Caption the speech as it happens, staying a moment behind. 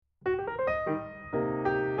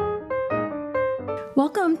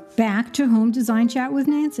Welcome back to Home Design Chat with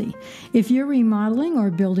Nancy. If you're remodeling or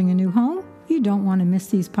building a new home, you don't want to miss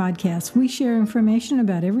these podcasts. We share information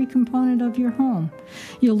about every component of your home.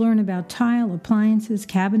 You'll learn about tile, appliances,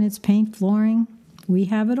 cabinets, paint, flooring. We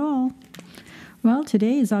have it all. Well,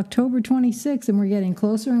 today is October 26th, and we're getting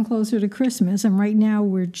closer and closer to Christmas, and right now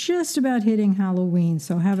we're just about hitting Halloween,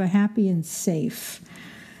 so have a happy and safe.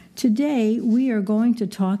 Today, we are going to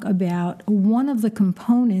talk about one of the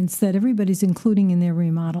components that everybody's including in their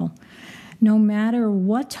remodel. No matter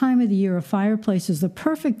what time of the year, a fireplace is the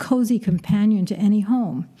perfect cozy companion to any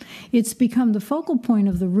home. It's become the focal point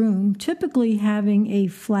of the room, typically having a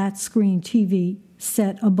flat screen TV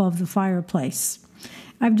set above the fireplace.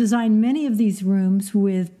 I've designed many of these rooms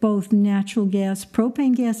with both natural gas,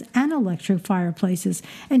 propane gas, and electric fireplaces.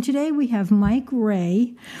 And today we have Mike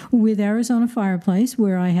Ray with Arizona Fireplace,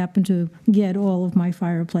 where I happen to get all of my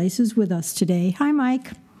fireplaces, with us today. Hi,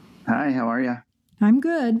 Mike. Hi, how are you? I'm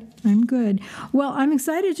good. Well, I'm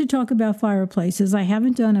excited to talk about fireplaces. I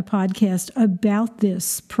haven't done a podcast about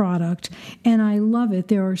this product, and I love it.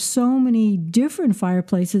 There are so many different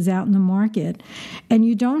fireplaces out in the market, and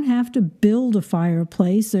you don't have to build a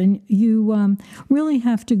fireplace, and you really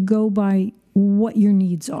have to go by what your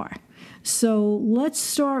needs are. So let's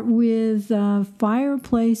start with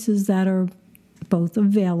fireplaces that are both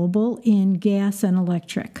available in gas and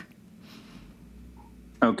electric.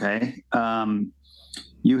 Okay.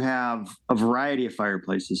 You have a variety of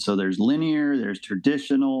fireplaces. So there's linear, there's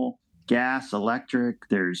traditional, gas, electric,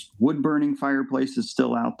 there's wood-burning fireplaces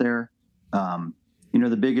still out there.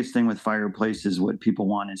 The biggest thing with fireplaces, what people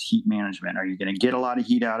want is heat management. Are you going to get a lot of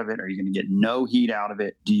heat out of it? Are you going to get no heat out of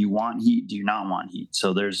it? Do you want heat? Do you not want heat?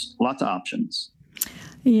 So there's lots of options.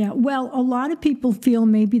 Yeah, well, a lot of people feel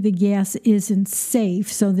maybe the gas isn't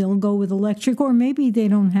safe, so they'll go with electric, or maybe they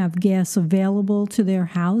don't have gas available to their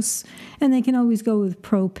house, and they can always go with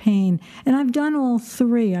propane. And I've done all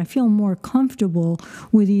three. I feel more comfortable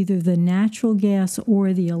with either the natural gas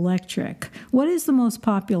or the electric. What is the most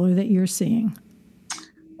popular that you're seeing?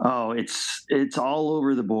 Oh, it's all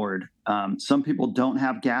over the board. Some people don't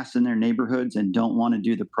have gas in their neighborhoods and don't want to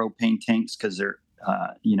do the propane tanks because they're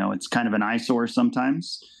it's kind of an eyesore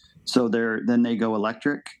sometimes. So then they go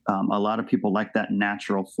electric. A lot of people like that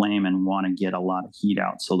natural flame and want to get a lot of heat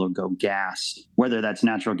out. So they'll go gas, whether that's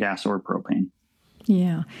natural gas or propane.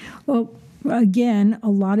 Yeah. Well, again, a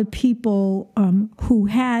lot of people who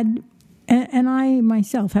had, and I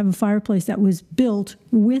myself have a fireplace that was built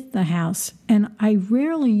with the house, and I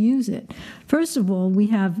rarely use it. First of all, we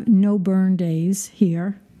have no burn days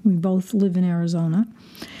here. We both live in Arizona.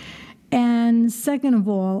 And second of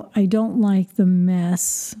all, I don't like the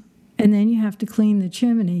mess. And then you have to clean the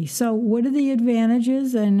chimney. So what are the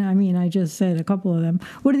advantages? And I just said a couple of them.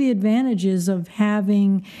 What are the advantages of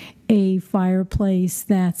having a fireplace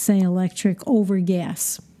that's, say, electric over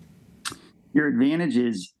gas? Your advantage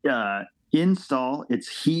is install.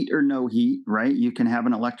 It's heat or no heat, right? You can have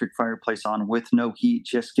an electric fireplace on with no heat.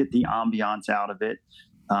 Just get the ambiance out of it.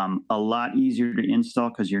 A lot easier to install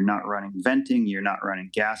because you're not running venting, you're not running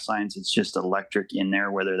gas lines. It's just electric in there,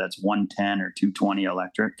 whether that's 110 or 220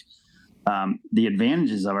 electric. The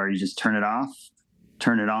advantages are you just turn it off,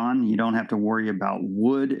 turn it on. You don't have to worry about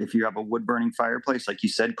wood. If you have a wood burning fireplace, like you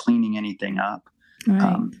said, cleaning anything up.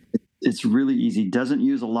 Right. It's really easy. Doesn't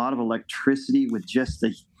use a lot of electricity with just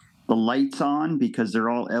the lights on because they're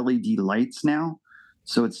all LED lights now.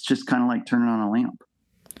 So it's just kind of like turning on a lamp.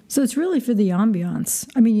 So it's really for the ambiance.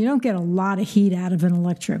 You don't get a lot of heat out of an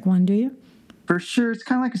electric one, do you? For sure. It's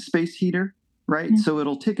kind of like a space heater, right? Yeah. So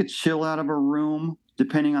it'll take a chill out of a room,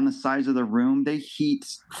 depending on the size of the room. They heat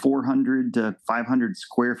 400 to 500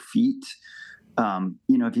 square feet.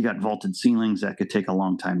 If you got vaulted ceilings, that could take a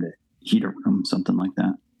long time to heat a room, something like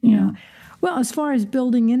that. Yeah. Well, as far as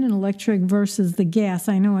building in an electric versus the gas,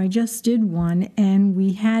 I know I just did one, and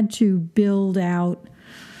we had to build out,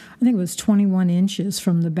 I think it was 21 inches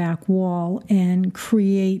from the back wall, and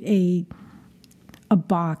create a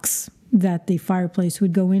box that the fireplace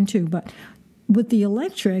would go into. But with the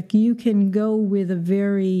electric, you can go with a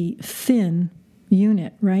very thin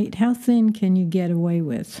unit, right? How thin can you get away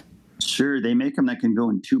with? Sure. They make them that can go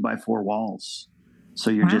in 2x4 walls. So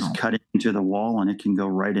you're just cutting into the wall and it can go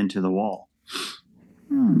right into the wall.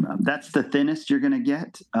 That's the thinnest you're going to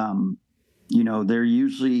get. They're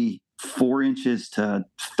usually 4 inches to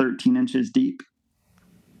 13 inches deep,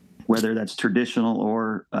 whether that's traditional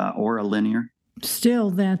or a linear. Still,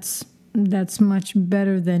 that's much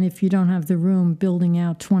better than if you don't have the room building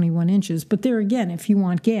out 21 inches. But there again, if you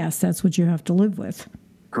want gas, that's what you have to live with.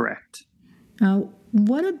 Correct.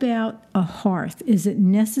 What about a hearth? Is it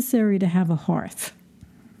necessary to have a hearth?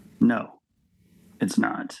 No. It's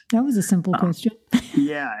not. That was a simple question.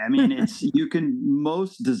 Yeah, I mean,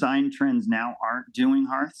 most design trends now aren't doing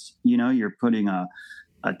hearths. You're putting a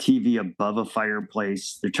TV above a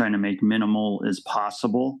fireplace. They're trying to make minimal as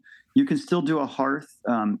possible. You can still do a hearth.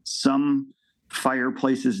 Some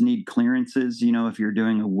fireplaces need clearances. If you're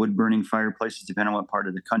doing a wood burning fireplace, depending on what part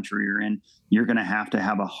of the country you're in, you're going to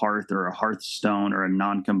have a hearth or a hearthstone or a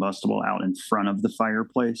non-combustible out in front of the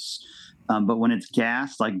fireplace. But when it's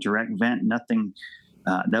gas, like direct vent, nothing.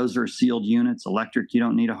 Those are sealed units. Electric, you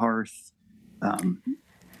don't need a hearth.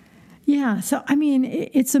 Yeah. So, I mean,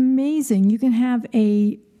 it's amazing. You can have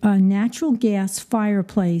a natural gas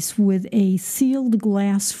fireplace with a sealed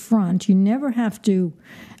glass front. You never have to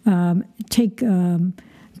take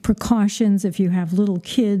precautions if you have little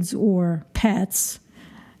kids or pets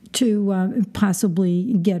to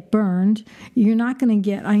possibly get burned. You're not going to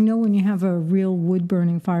get, I know when you have a real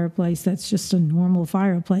wood-burning fireplace, that's just a normal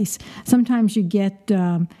fireplace. Sometimes you get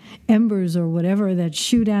embers or whatever that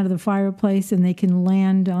shoot out of the fireplace and they can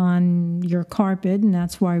land on your carpet, and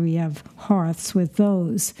that's why we have hearths with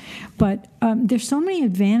those. But there's so many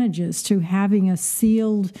advantages to having a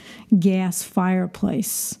sealed gas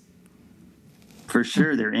fireplace. For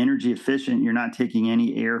sure, they're energy efficient. You're not taking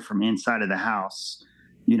any air from inside of the house.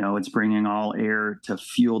 It's bringing all air to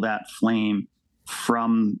fuel that flame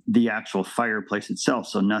from the actual fireplace itself.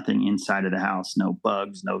 So nothing inside of the house, no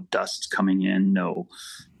bugs, no dust coming in, no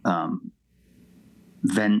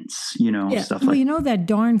vents, stuff like that. That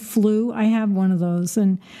darn flue, I have one of those.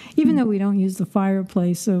 And even though we don't use the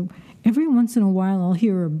fireplace, so every once in a while I'll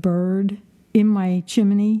hear a bird in my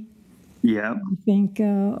chimney. Yeah. I think,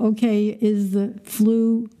 okay, is the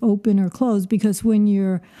flue open or closed? Because when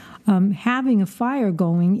you're having a fire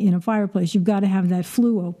going in a fireplace, you've got to have that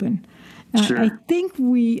flue open. Sure. I think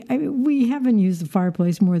we haven't used the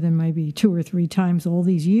fireplace more than maybe 2 or 3 times all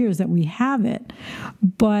these years that we have it.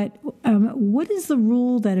 But what is the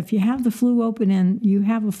rule that if you have the flue open and you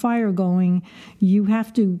have a fire going, you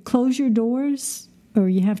have to close your doors, or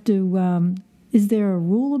you have to? Is there a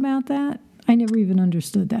rule about that? I never even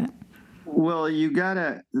understood that. Well, you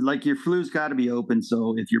gotta, your flue's got to be open.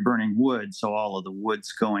 So if you're burning wood, so all of the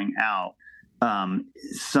wood's going out.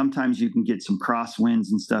 Sometimes you can get some crosswinds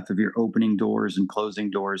and stuff if you're opening doors and closing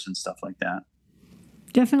doors and stuff like that.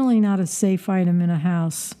 Definitely not a safe item in a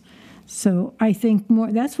house. So I think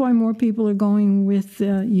that's why more people are going with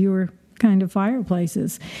your kind of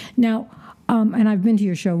fireplaces. Now, and I've been to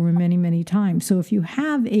your showroom many, many times. So if you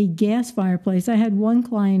have a gas fireplace, I had one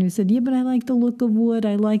client who said, yeah, but I like the look of wood.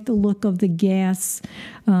 I like the look of the gas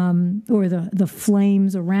or the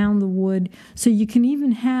flames around the wood. So you can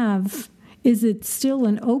even have, is it still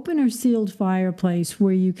an open or sealed fireplace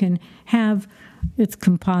where you can have, it's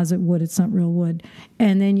composite wood, it's not real wood,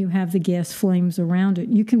 and then you have the gas flames around it.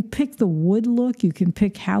 You can pick the wood look. You can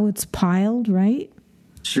pick how it's piled, right?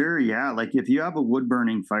 Sure, yeah. If you have a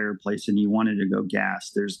wood-burning fireplace and you wanted to go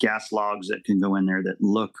gas, there's gas logs that can go in there that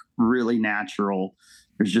look really natural.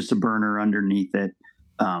 There's just a burner underneath it.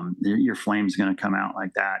 Your flame's going to come out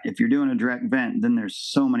like that. If you're doing a direct vent, then there's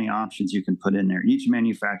so many options you can put in there. Each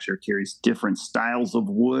manufacturer carries different styles of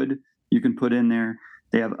wood you can put in there.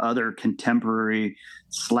 They have other contemporary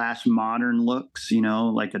 / modern looks,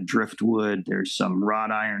 like a driftwood. There's some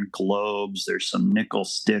wrought iron globes. There's some nickel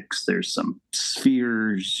sticks. There's some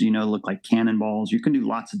spheres, look like cannonballs. You can do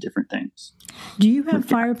lots of different things. Do you have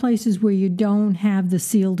fireplaces where you don't have the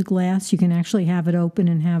sealed glass? You can actually have it open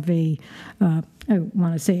and have I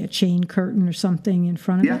want to say a chain curtain or something in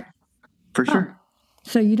front of it? Yeah, for sure.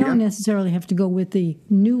 So you don't necessarily have to go with the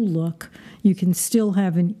new look. You can still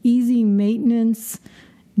have an easy maintenance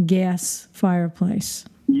gas fireplace.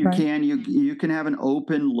 You can. You can have an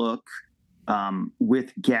open look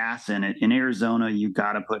with gas in it. In Arizona, you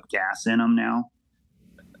got to put gas in them now.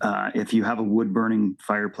 If you have a wood-burning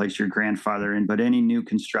fireplace your grandfather in, but any new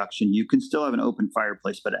construction, you can still have an open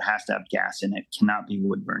fireplace, but it has to have gas in it. It cannot be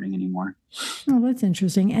wood-burning anymore. Oh, that's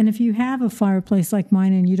interesting. And if you have a fireplace like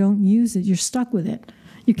mine and you don't use it, you're stuck with it.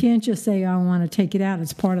 You can't just say, I want to take it out.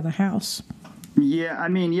 It's part of the house. Yeah, I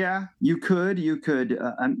mean, you could.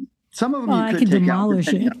 Some of them you could take demolish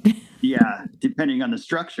it. Yeah, depending on the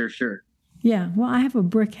structure, sure. Yeah, well, I have a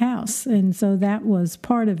brick house, and so that was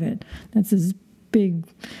part of it. That's this big,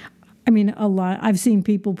 a lot. I've seen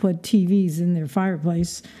people put TVs in their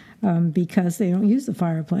fireplace because they don't use the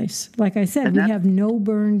fireplace. Like I said, we have no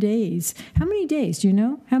burn days. How many days? Do you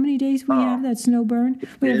know how many days we have that's no burn?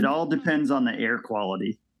 It all depends on the air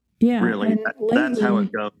quality. Yeah. Really. That's how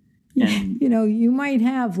it goes. And you might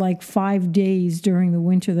have like 5 days during the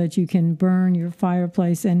winter that you can burn your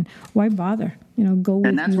fireplace, and why bother? Go with.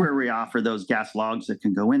 And that's where we offer those gas logs that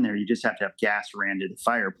can go in there. You just have to have gas ran to the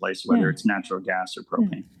fireplace, whether it's natural gas or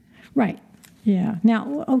propane. Right. Yeah.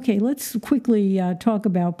 Now, okay, let's quickly talk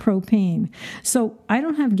about propane. So I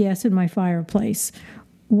don't have gas in my fireplace.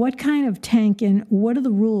 What kind of tank and what are the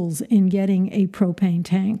rules in getting a propane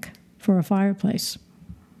tank for a fireplace?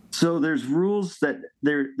 So there's rules that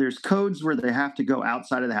there's codes where they have to go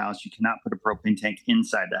outside of the house. You cannot put a propane tank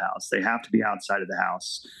inside the house. They have to be outside of the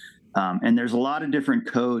house. And there's a lot of different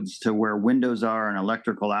codes to where windows are and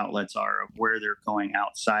electrical outlets are of where they're going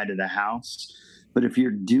outside of the house. But if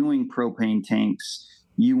you're doing propane tanks,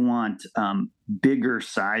 you want bigger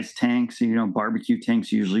size tanks. Barbecue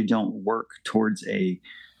tanks usually don't work towards a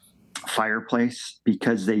fireplace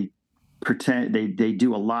because they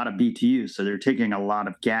do a lot of BTU. So they're taking a lot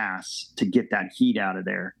of gas to get that heat out of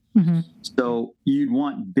there. Mm-hmm. So you'd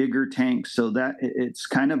want bigger tanks. So that it's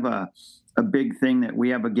kind of a big thing that we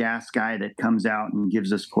have a gas guy that comes out and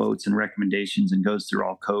gives us quotes and recommendations and goes through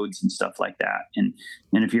all codes and stuff like that. And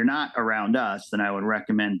if you're not around us, then I would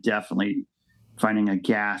recommend definitely finding a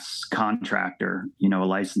gas contractor, a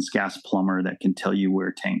licensed gas plumber that can tell you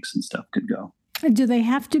where tanks and stuff could go. Do they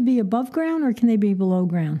have to be above ground or can they be below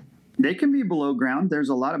ground? They can be below ground. There's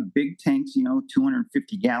a lot of big tanks,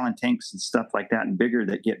 250-gallon tanks and stuff like that and bigger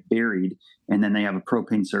that get buried. And then they have a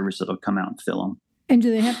propane service that'll come out and fill them. And do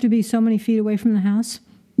they have to be so many feet away from the house?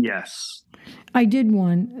 Yes. I did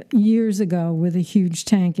one years ago with a huge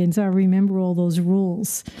tank, and so I remember all those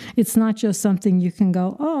rules. It's not just something you can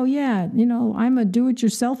go, oh, yeah, I'm a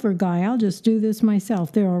do-it-yourselfer guy. I'll just do this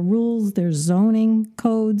myself. There are rules. There's zoning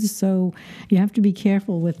codes, so you have to be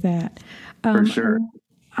careful with that. For sure.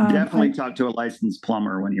 Definitely talk to a licensed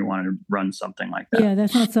plumber when you want to run something like that. Yeah,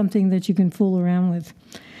 that's not something that you can fool around with.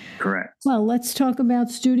 Correct. Well, let's talk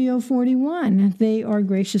about Studio 41. They are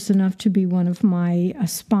gracious enough to be one of my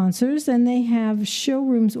sponsors, and they have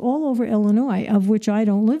showrooms all over Illinois, of which I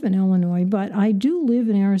don't live in Illinois, but I do live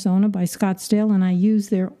in Arizona by Scottsdale, and I use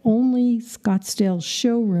their only Scottsdale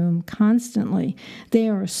showroom constantly. They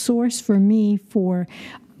are a source for me for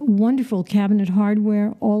wonderful cabinet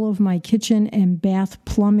hardware, all of my kitchen and bath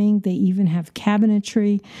plumbing. They even have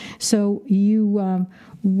cabinetry. So you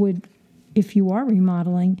would... If you are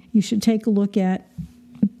remodeling, you should take a look at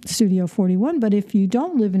Studio 41. But if you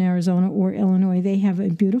don't live in Arizona or Illinois, they have a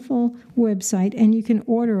beautiful website, and you can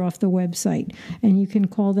order off the website. And you can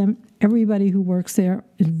call them. Everybody who works there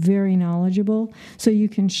is very knowledgeable. So you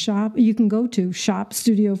can shop. You can go to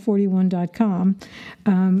shopstudio41.com.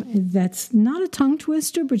 That's not a tongue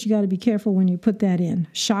twister, but you got to be careful when you put that in.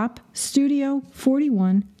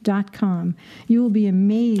 Shopstudio41.com. You will be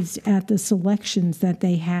amazed at the selections that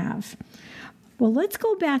they have. Well, let's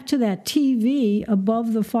go back to that TV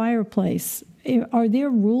above the fireplace. Are there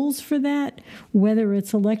rules for that? Whether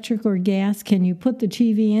it's electric or gas, can you put the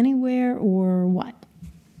TV anywhere or what?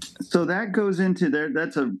 So that goes into there.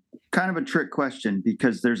 That's a kind of a trick question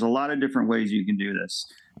because there's a lot of different ways you can do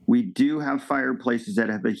this. We do have fireplaces that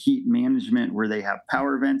have a heat management where they have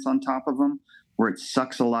power vents on top of them, where it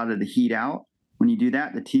sucks a lot of the heat out. When you do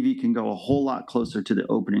that, the TV can go a whole lot closer to the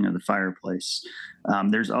opening of the fireplace.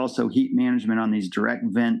 There's also heat management on these direct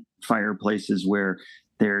vent fireplaces where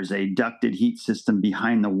there's a ducted heat system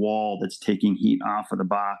behind the wall that's taking heat off of the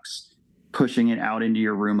box, pushing it out into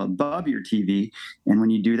your room above your TV. And when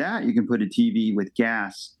you do that, you can put a TV with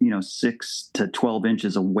gas, 6 to 12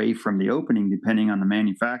 inches away from the opening, depending on the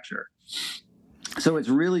manufacturer. So it's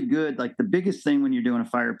really good. Like the biggest thing when you're doing a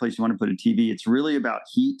fireplace, you want to put a TV, it's really about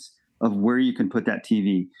heat of where you can put that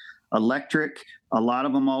TV. Electric, a lot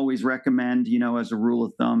of them always recommend, as a rule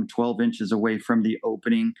of thumb, 12 inches away from the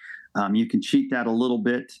opening. You can cheat that a little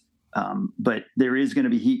bit, but there is going to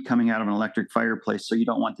be heat coming out of an electric fireplace, so you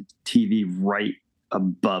don't want the TV right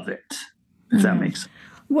above it, if that makes sense.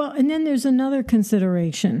 Well, and then there's another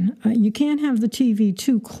consideration. You can't have the TV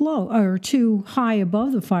too close or too high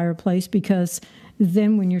above the fireplace because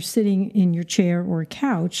then when you're sitting in your chair or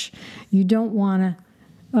couch, you don't want to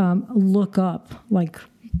look up like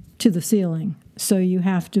to the ceiling. So you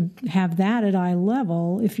have to have that at eye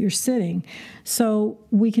level if you're sitting. So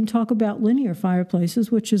we can talk about linear fireplaces,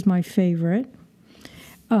 which is my favorite.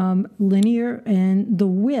 Linear and the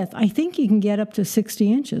width, I think you can get up to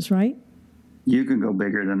 60 inches, right? You can go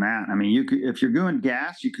bigger than that. I mean, if you're doing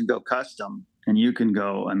gas, you can go custom and you can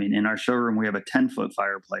go, in our showroom, we have a 10-foot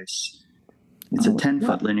fireplace. It's a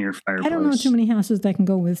 10-foot linear fireplace. I don't know too many houses that can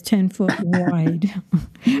go with 10-foot wide.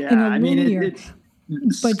 Yeah, it's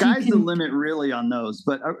sky's the limit really on those.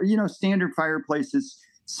 But, standard fireplaces,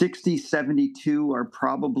 60, 72 are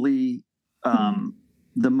probably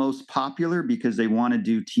the most popular because they want to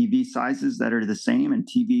do TV sizes that are the same, and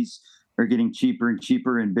TVs are getting cheaper and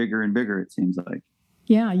cheaper and bigger, it seems like.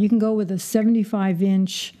 Yeah, you can go with a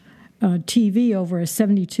 75-inch TV over a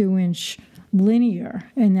 72-inch linear,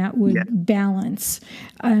 and that would balance.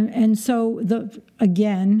 And so,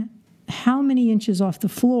 again, how many inches off the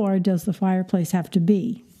floor does the fireplace have to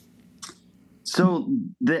be? So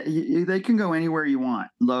they can go anywhere you want.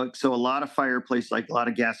 Look, so a lot of fireplaces, like a lot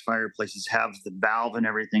of gas fireplaces, have the valve and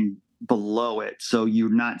everything below it, so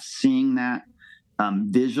you're not seeing that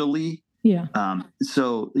visually. Yeah.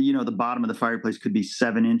 So the bottom of the fireplace could be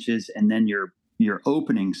 7 inches, and then your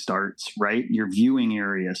opening starts, right? Your viewing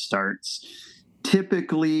area starts.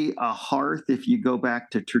 Typically, a hearth, if you go back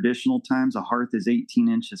to traditional times, a hearth is 18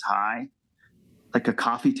 inches high. Like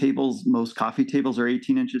most coffee tables are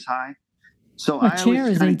 18 inches high. So a chair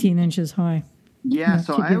is 18 inches high. Yeah,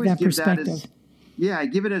 so I always give that as, I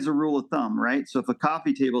give it as a rule of thumb, right? So if a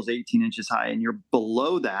coffee table is 18 inches high and you're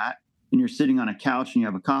below that and you're sitting on a couch and you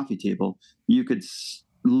have a coffee table, you could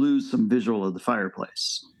lose some visual of the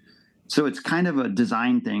fireplace. So it's kind of a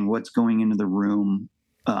design thing, what's going into the room,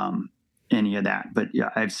 any of that. But yeah,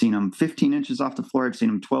 I've seen them 15 inches off the floor. I've seen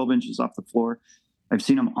them 12 inches off the floor. I've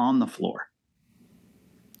seen them on the floor.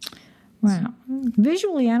 Wow.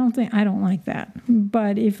 Visually, I don't like that.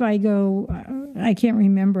 But if I go, I can't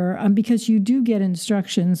remember, because you do get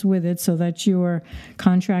instructions with it so that your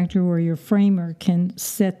contractor or your framer can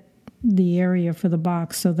set the area for the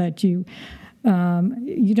box so that you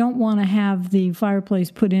don't want to have the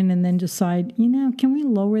fireplace put in and then decide, can we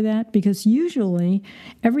lower that? Because usually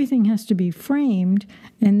everything has to be framed,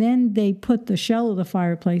 and then they put the shell of the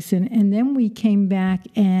fireplace in, and then we came back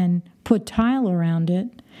and put tile around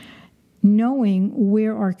it, knowing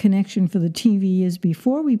where our connection for the TV is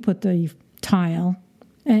before we put the tile.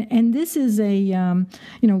 And this is a,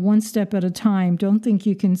 one step at a time. Don't think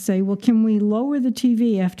you can say, well, can we lower the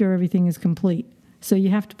TV after everything is complete? So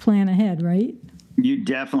you have to plan ahead, right? You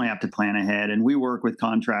definitely have to plan ahead. And we work with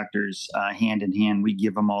contractors hand in hand. We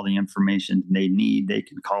give them all the information they need. They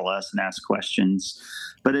can call us and ask questions.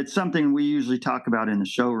 But it's something we usually talk about in the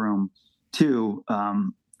showroom, too,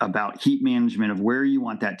 about heat management of where you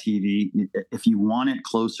want that TV. If you want it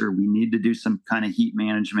closer, we need to do some kind of heat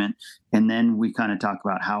management. And then we kind of talk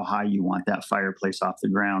about how high you want that fireplace off the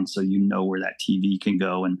ground so you know where that TV can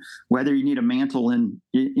go and whether you need a mantle in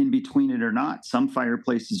between it or not. Some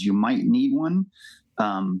fireplaces you might need one.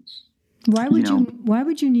 Why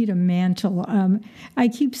would you need a mantle? I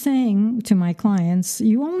keep saying to my clients,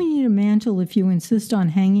 you only need a mantle if you insist on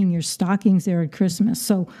hanging your stockings there at Christmas.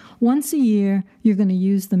 So once a year, you're going to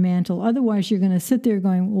use the mantle. Otherwise, you're going to sit there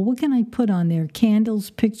going, well, what can I put on there?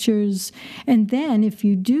 Candles, pictures. And then if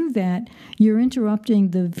you do that, you're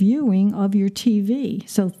interrupting the viewing of your TV.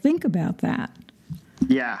 So think about that.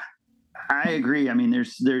 Yeah, I agree. I mean,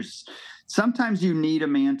 there's sometimes you need a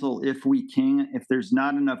mantle if there's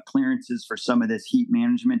not enough clearances for some of this heat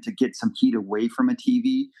management to get some heat away from a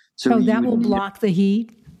TV. So that will block the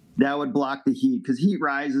heat? That would block the heat because heat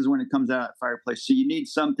rises when it comes out of the fireplace. So you need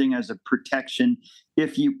something as a protection.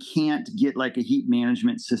 If you can't get like a heat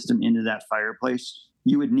management system into that fireplace,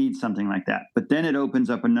 you would need something like that. But then it opens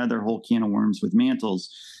up another whole can of worms with mantles.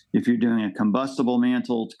 If you're doing a combustible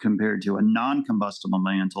mantle compared to a non-combustible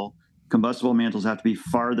mantle, combustible mantles have to be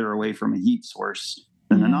farther away from a heat source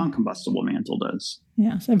than a non-combustible mantle does.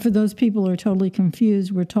 Yes, and for those people who are totally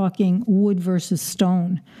confused, we're talking wood versus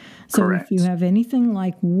stone. So Correct. If you have anything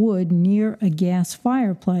like wood near a gas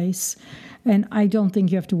fireplace, and I don't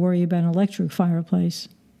think you have to worry about an electric fireplace.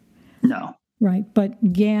 No. Right,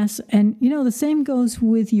 but gas, and the same goes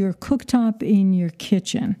with your cooktop in your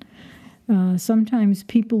kitchen. Sometimes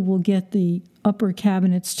people will get the upper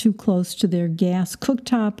cabinets too close to their gas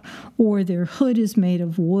cooktop, or their hood is made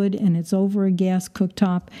of wood and it's over a gas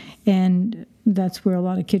cooktop, and that's where a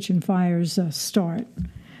lot of kitchen fires start.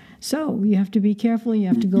 So you have to be careful. You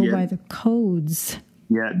have to go by the codes.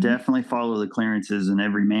 Yeah, definitely follow the clearances in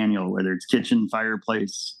every manual, whether it's kitchen,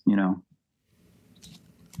 fireplace,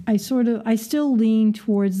 I still lean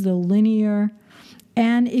towards the linear.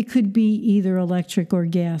 And it could be either electric or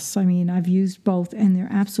gas. I mean, I've used both, and they're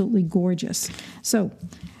absolutely gorgeous. So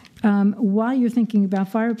while you're thinking about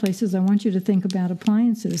fireplaces, I want you to think about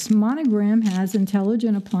appliances. Monogram has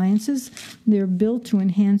intelligent appliances. They're built to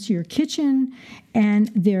enhance your kitchen, and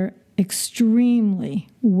they're extremely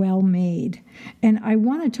well made. And I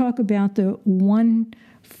want to talk about the one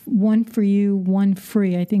for you, one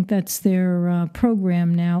free. I think that's their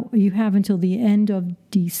program now. You have until the end of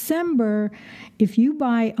December, if you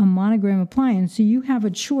buy a Monogram appliance, you have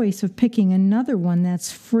a choice of picking another one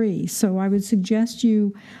that's free. So I would suggest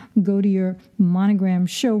you go to your Monogram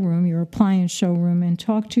showroom, your appliance showroom, and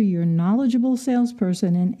talk to your knowledgeable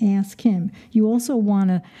salesperson and ask him. You also want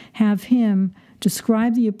to have him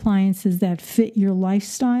describe the appliances that fit your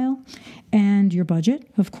lifestyle and your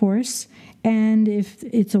budget, of course. And if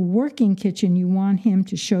it's a working kitchen, you want him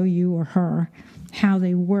to show you or her how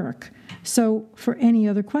they work. So for any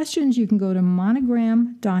other questions, you can go to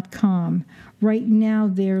monogram.com. Right now,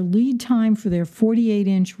 their lead time for their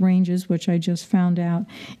 48-inch ranges, which I just found out,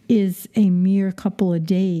 is a mere couple of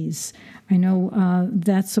days. I know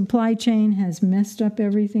that supply chain has messed up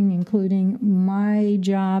everything, including my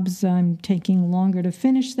jobs. I'm taking longer to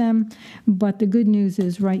finish them. But the good news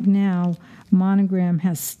is right now, Monogram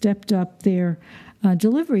has stepped up their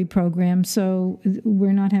delivery program, so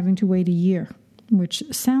we're not having to wait a year, which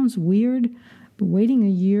sounds weird, but waiting a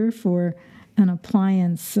year for an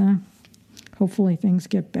appliance, hopefully things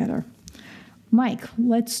get better. Mike,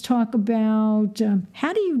 let's talk about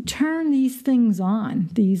how do you turn these things on?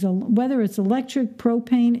 These, whether it's electric,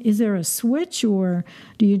 propane, is there a switch, or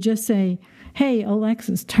do you just say, hey,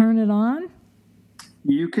 Alexis, turn it on?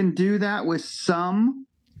 You can do that with some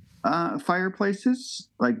fireplaces.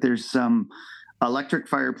 Like there's some electric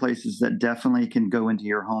fireplaces that definitely can go into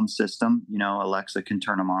your home system. You know, Alexa can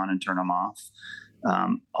turn them on and turn them off.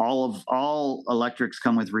 All electrics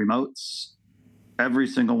come with remotes. Every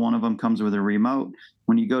single one of them comes with a remote.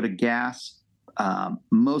 When you go to gas,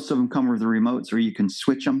 most of them come with remotes, or you can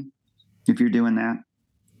switch them if you're doing that.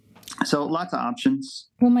 So lots of options.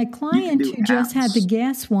 Well, my client who just had the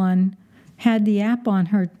gas one had the app on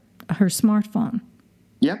her smartphone.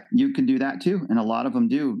 Yep, you can do that too, and a lot of them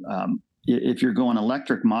do. If you're going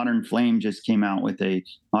electric, Modern Flames came out with a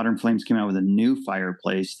new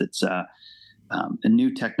fireplace that's a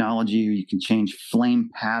new technology. You can change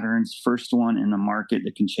flame patterns. First one in the market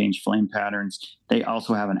that can change flame patterns. They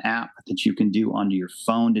also have an app that you can do onto your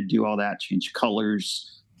phone to do all that, change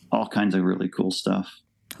colors, all kinds of really cool stuff.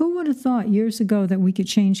 Who would have thought years ago that we could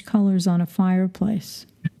change colors on a fireplace?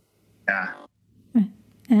 Yeah.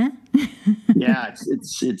 Eh? Yeah,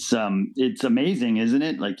 it's amazing, isn't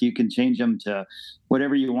it? Like you can change them to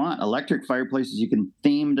whatever you want. Electric fireplaces, you can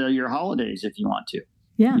theme to your holidays if you want to.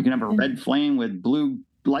 Yeah. You can have a red flame with blue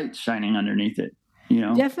lights shining underneath it, you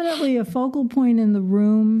know? Definitely a focal point in the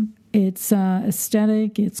room. It's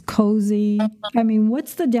aesthetic. It's cozy. I mean,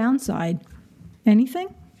 what's the downside?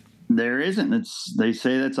 Anything? There isn't. They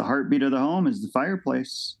say that's a heartbeat of the home is the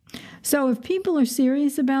fireplace. So if people are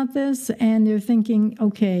serious about this and they're thinking,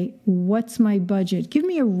 okay, what's my budget? Give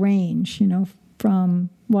me a range, from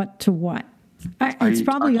what to what. It's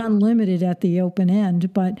probably unlimited at the open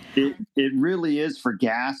end, but it really is for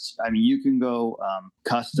gas. I mean, you can go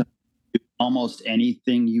custom, almost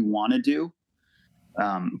anything you want to do.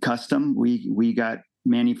 Custom. We got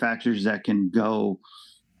manufacturers that can go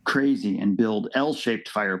crazy and build L-shaped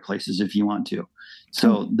fireplaces if you want to.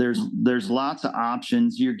 So there's lots of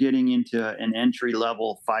options. You're getting into an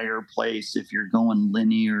entry-level fireplace. If you're going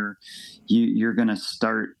linear, you're going to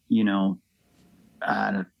start,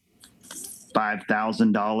 at a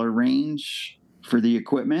 $5,000 range for the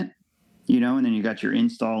equipment, and then you got your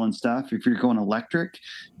install and stuff. If you're going electric,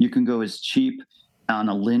 you can go as cheap on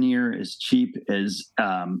a linear as cheap as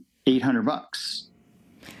 $800.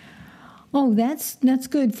 Oh, that's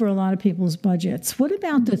good for a lot of people's budgets. What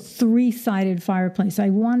about the 3-sided fireplace? I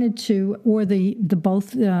wanted to, or the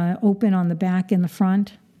both open on the back and the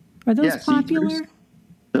front. Are those popular?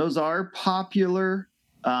 Those are popular.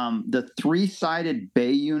 The 3-sided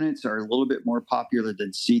bay units are a little bit more popular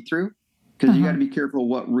than see-through because you got to be careful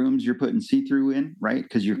what rooms you're putting see-through in, right?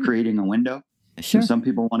 Because you're creating a window. Sure. So some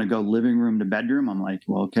people want to go living room to bedroom. I'm like,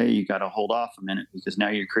 well, okay, you got to hold off a minute because now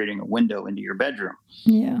you're creating a window into your bedroom.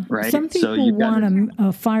 Yeah. Right. Some people want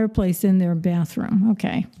a fireplace in their bathroom.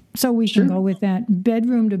 Okay. So we can go with that.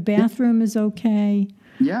 Bedroom to bathroom is okay.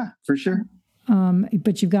 Yeah, for sure.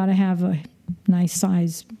 But you've got to have a nice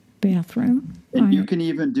size bathroom. And you can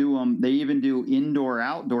even do them. They even do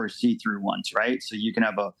indoor-outdoor see-through ones, right? So you can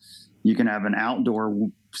have an outdoor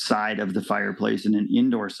side of the fireplace and an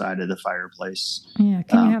indoor side of the fireplace. Yeah.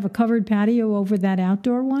 Can you have a covered patio over that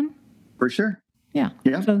outdoor one? For sure. Yeah.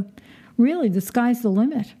 Yeah. So really, the sky's the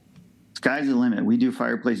limit. Sky's the limit. We do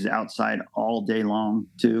fireplaces outside all day long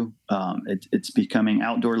too. It's becoming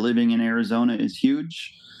outdoor living in Arizona is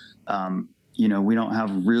huge. We don't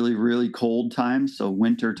have really, really cold times. So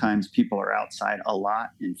winter times, people are outside a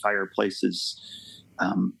lot, and fireplaces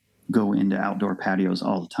go into outdoor patios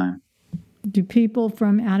all the time. Do people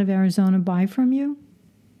from out of Arizona buy from you?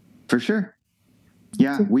 For sure.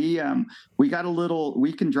 Yeah, we got a little.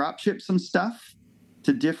 We can drop ship some stuff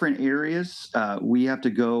to different areas. We have to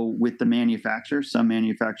go with the manufacturer. Some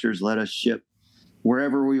manufacturers let us ship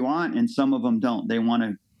wherever we want, and some of them don't. They want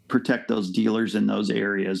to protect those dealers in those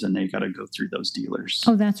areas, and they got to go through those dealers.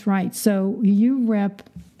 Oh, that's right. So you rep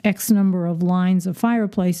X number of lines of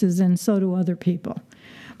fireplaces, and so do other people.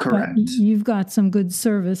 Correct. But you've got some good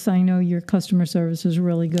service. I know your customer service is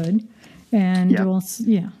really good. And also,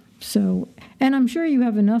 so, and I'm sure you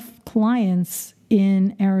have enough clients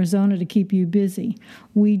in Arizona to keep you busy.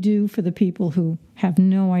 We do for the people who have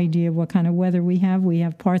no idea what kind of weather we have. We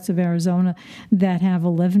have parts of Arizona that have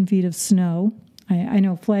 11 feet of snow. I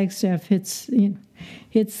know Flagstaff hits the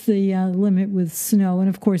limit with snow, and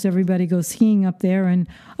of course everybody goes skiing up there, and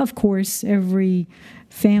of course every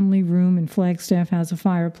family room in Flagstaff has a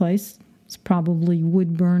fireplace. It's probably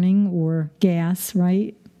wood burning or gas,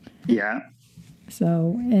 right? Yeah.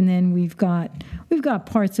 So, and then we've got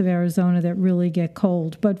parts of Arizona that really get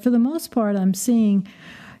cold, but for the most part, I'm seeing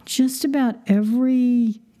just about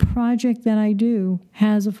every project that I do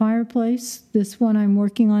has a fireplace. This one I'm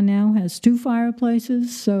working on now has 2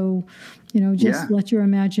 fireplaces, so let your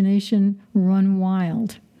imagination run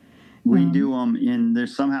wild. We do them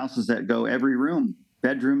there's some houses that go every room.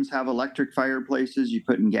 Bedrooms have electric fireplaces. You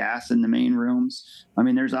put in gas in the main rooms. I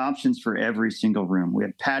mean, there's options for every single room. We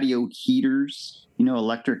have patio heaters,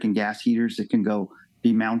 electric and gas heaters that can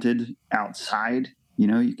be mounted outside.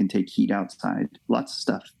 You can take heat outside. Lots of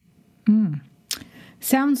stuff.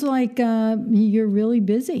 Sounds like you're really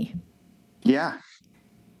busy. Yeah.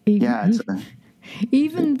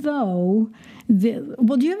 Even though,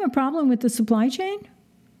 do you have a problem with the supply chain?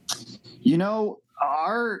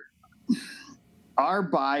 Our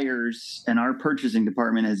buyers and our purchasing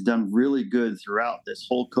department has done really good throughout this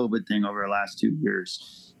whole COVID thing over the last 2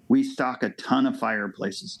 years. We stock a ton of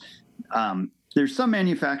fireplaces. There's some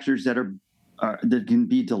manufacturers that that can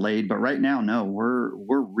be delayed, but right now, no,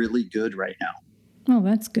 we're really good right now. Oh,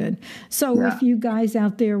 that's good. So if you guys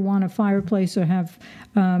out there want a fireplace or have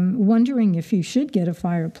wondering if you should get a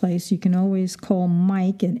fireplace, you can always call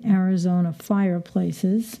Mike at Arizona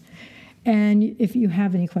Fireplaces. And if you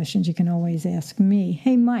have any questions, you can always ask me.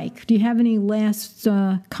 Hey, Mike, do you have any last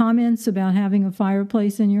comments about having a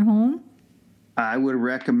fireplace in your home? I would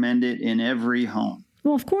recommend it in every home.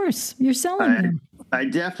 Well, of course. You're selling them. I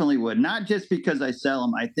definitely would. Not just because I sell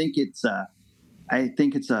them. I think it's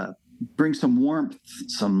bring some warmth,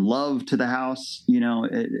 some love to the house.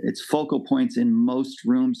 It's focal points in most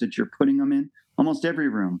rooms that you're putting them in. Almost every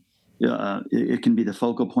room. It can be the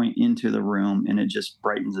focal point into the room, and it just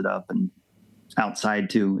brightens it up, and outside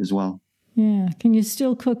too as well. Yeah. Can you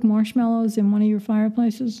still cook marshmallows in one of your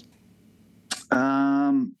fireplaces?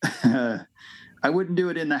 I wouldn't do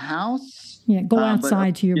it in the house. Yeah, go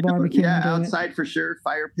outside to your barbecue. Yeah, outside for sure.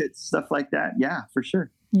 Fire pits, stuff like that. Yeah, for sure.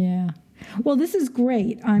 Yeah. Well, this is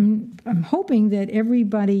great. I'm hoping that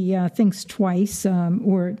everybody thinks twice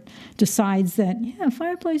or decides that,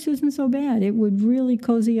 fireplace isn't so bad. It would really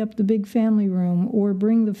cozy up the big family room or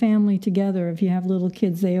bring the family together. If you have little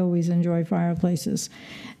kids, they always enjoy fireplaces.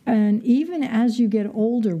 And even as you get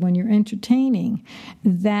older, when you're entertaining,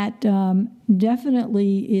 that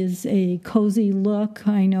definitely is a cozy look.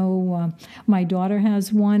 I know my daughter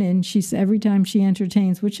has one, and every time she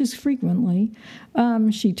entertains, which is frequently,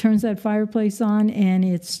 she turns that fireplace on, and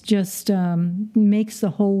it's just makes the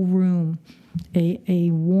whole room a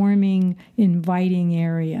warming, inviting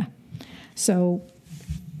area. So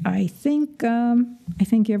I think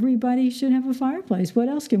everybody should have a fireplace. What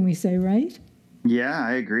else can we say, right? Yeah,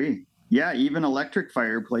 I agree. Yeah, even electric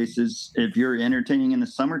fireplaces, if you're entertaining in the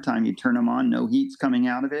summertime, you turn them on, no heat's coming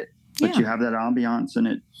out of it, but you have that ambiance, and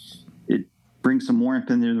it brings some warmth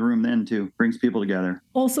into the room then too, brings people together.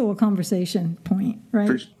 Also a conversation point, right?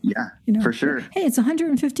 For sure. Hey, it's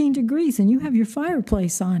 115 degrees and you have your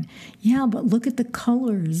fireplace on. Yeah, but look at the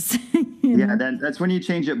colors. That's when you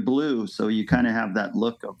change it blue, so you kind of have that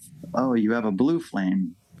look of, you have a blue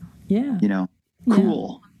flame. Yeah.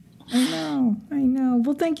 Cool. Yeah. I know.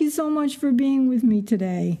 Well, thank you so much for being with me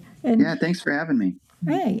today. And thanks for having me.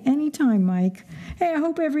 Hey, anytime, Mike. Hey, I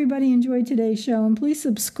hope everybody enjoyed today's show, and please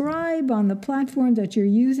subscribe on the platform that you're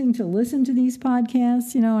using to listen to these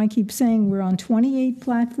podcasts. I keep saying we're on 28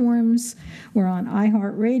 platforms. We're on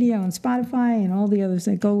iHeartRadio and Spotify and all the others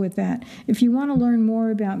that go with that. If you want to learn more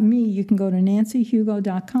about me, you can go to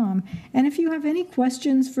nancyhugo.com. And if you have any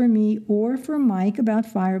questions for me or for Mike about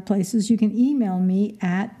fireplaces, you can email me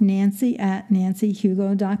at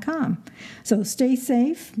nancy@nancyhugo.com. So stay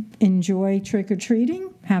safe, enjoy trick-or-treating,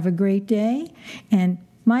 have a great day, and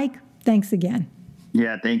Mike, thanks again.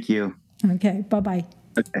 Yeah, thank you. Okay, bye-bye.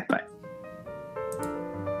 Okay, bye.